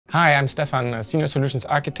Hi, I'm Stefan, a Senior Solutions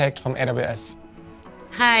Architect from AWS.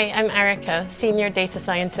 Hi, I'm Erica, Senior Data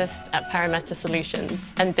Scientist at Parameta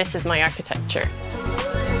Solutions, and this is my architecture.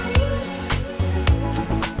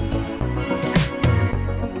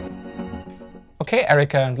 Okay,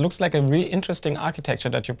 Erica, it looks like a really interesting architecture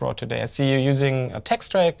that you brought today. I see you using a tech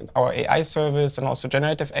stack, our AI service, and also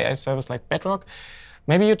generative AI service like Bedrock.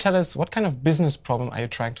 Maybe you tell us what kind of business problem are you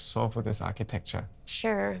trying to solve with this architecture?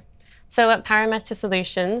 Sure. So at Parameta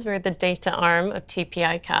Solutions, we're the data arm of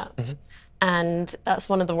TP-ICAP. And that's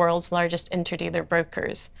one of the world's largest interdealer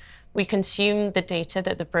brokers. We consume the data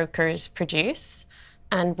that the brokers produce,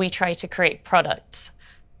 and we try to create products.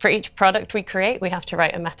 For each product we create, we have to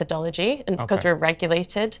write a methodology. And because we're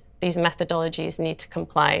regulated, these methodologies need to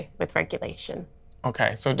comply with regulation.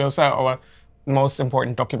 Okay, so those are our most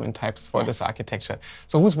important document types for this architecture.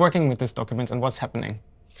 So who's working with these documents and what's happening?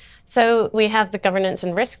 So we have the governance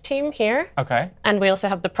and risk team here. And we also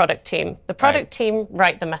have the product team. The product team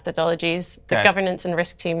write the methodologies. The governance and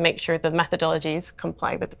risk team make sure the methodologies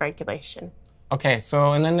comply with the regulation. Okay,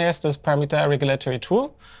 so and then there's this Parameta regulatory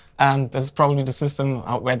tool. And this is probably the system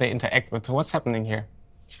where they interact with. What's happening here?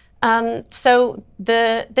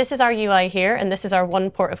 This is our UI here, and this is our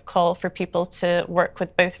one port of call for people to work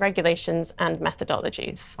with both regulations and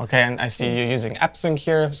methodologies. Okay, and I see you're using AppSync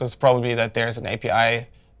here. So it's probably that there's an API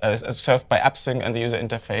served by AppSync, and the user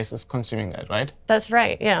interface is consuming that, right? That's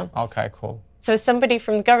right, yeah. Okay, cool. So somebody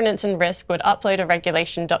from governance and risk would upload a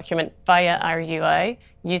regulation document via our UI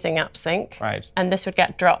using AppSync. And this would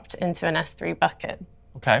get dropped into an S3 bucket.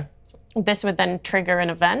 Okay. This would then trigger an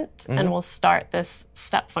event, and we'll start this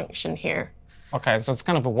step function here. Okay, so it's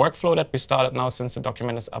kind of a workflow that we started now since the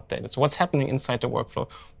document is updated. So what's happening inside the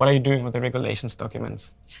workflow? What are you doing with the regulations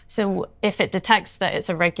documents? So if it detects that it's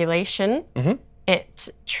a regulation, it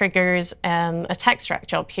triggers a text extract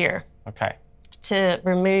job here to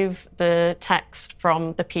remove the text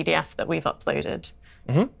from the PDF that we've uploaded.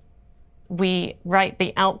 We write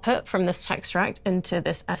the output from this text extract into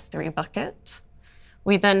this S3 bucket.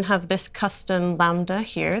 We then have this custom lambda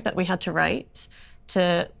here that we had to write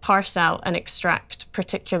to parse out and extract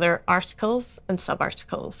particular articles and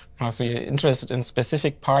subarticles. So you're interested in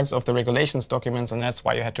specific parts of the regulations documents, and that's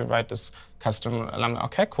why you had to write this custom lambda.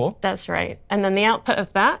 Okay, cool. That's right. And then the output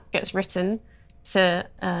of that gets written to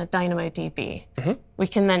DynamoDB. We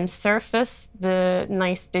can then surface the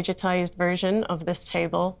nice digitized version of this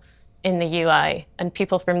table in the UI, and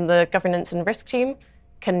people from the governance and risk team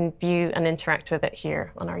can view and interact with it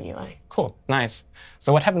here on our UI. Cool, nice.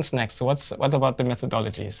 So what happens next? So what about the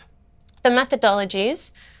methodologies? The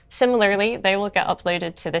methodologies, similarly, they will get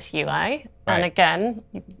uploaded to this UI. And again,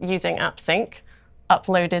 using AppSync,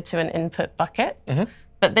 uploaded to an input bucket.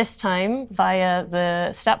 But this time, via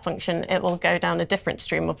the step function, it will go down a different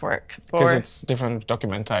stream of work. Because it's different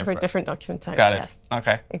document type. For different document type, Got it.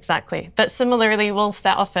 Okay. Exactly. But similarly, we'll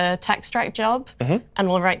set off a text extract job, and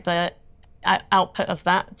we'll write the output of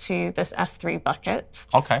that to this S3 bucket.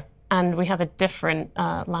 Okay. And we have a different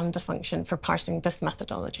lambda function for parsing this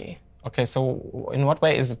methodology. Okay, so in what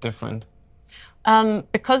way is it different?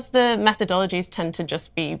 Because the methodologies tend to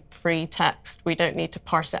just be free text, we don't need to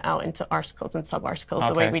parse it out into articles and subarticles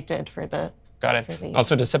the way we did for the... Got it.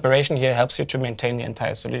 Also, the separation here helps you to maintain the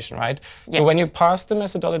entire solution, right? So when you parse the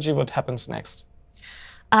methodology, what happens next?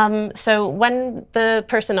 So when the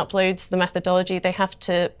person uploads the methodology, they have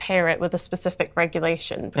to pair it with a specific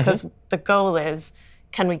regulation, because the goal is,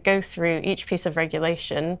 can we go through each piece of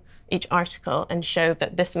regulation, each article, and show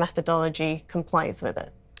that this methodology complies with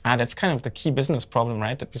it? That's kind of the key business problem,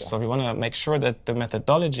 right? So we want to make sure that the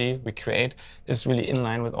methodology we create is really in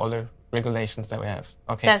line with all the regulations that we have.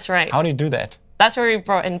 Okay. That's right. How do you do that? That's where we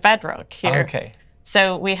brought in Bedrock here. Okay.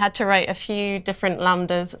 So we had to write a few different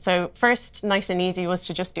lambdas. So first, nice and easy, was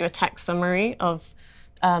to just do a text summary of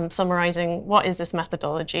summarizing what is this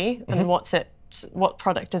methodology and what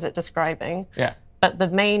product is it describing. But the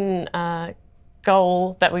main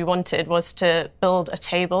goal that we wanted was to build a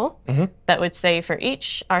table that would say for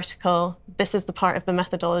each article, this is the part of the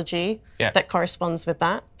methodology that corresponds with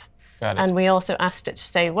that. And we also asked it to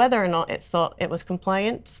say whether or not it thought it was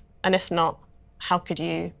compliant, and if not, how could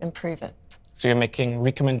you improve it? So you're making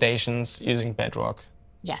recommendations using Bedrock?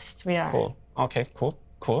 Yes, we are. Cool. Okay, cool.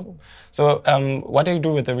 Cool. So what do you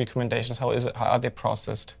do with the recommendations? How are they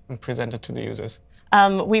processed and presented to the users?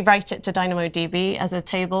 We write it to DynamoDB as a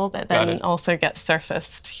table that then also gets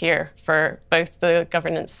surfaced here for both the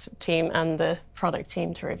governance team and the product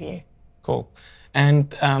team to review. Cool.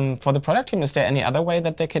 And for the product team, is there any other way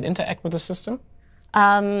that they can interact with the system?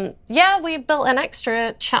 Yeah, we built an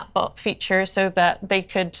extra chatbot feature so that they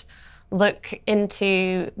could look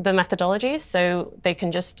into the methodologies. So they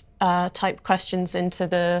can just type questions into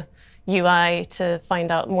the UI to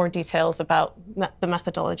find out more details about the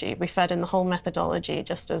methodology. We fed in the whole methodology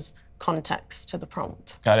just as context to the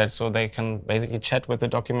prompt. Got it. So they can basically chat with the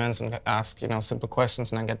documents and ask, simple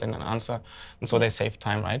questions and then get them an answer. And so they save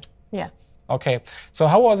time, right? Yeah. Okay. So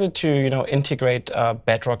how was it to, integrate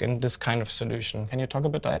Bedrock in this kind of solution? Can you talk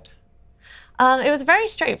about that? It was very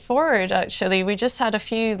straightforward, actually. We just had a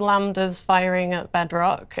few lambdas firing at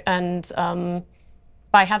Bedrock, and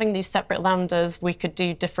by having these separate lambdas, we could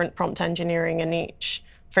do different prompt engineering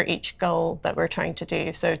for each goal that we're trying to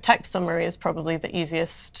do. So text summary is probably the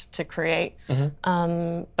easiest to create,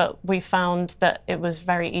 but we found that it was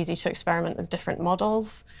very easy to experiment with different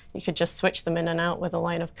models. You could just switch them in and out with a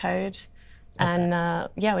line of code. Okay. And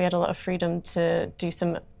yeah, we had a lot of freedom to do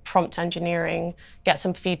some prompt engineering, get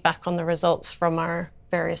some feedback on the results from our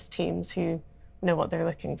various teams who know what they're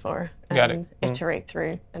looking for, and iterate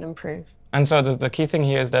through and improve. And so the key thing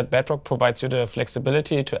here is that Bedrock provides you the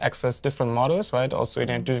flexibility to access different models, right? Also,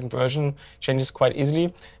 doing version changes quite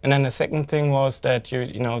easily. And then the second thing was that you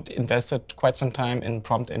invested quite some time in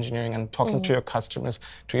prompt engineering and talking to your customers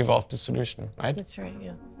to evolve the solution, right? That's right,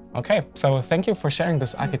 yeah. Okay, so thank you for sharing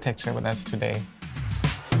this architecture with us today.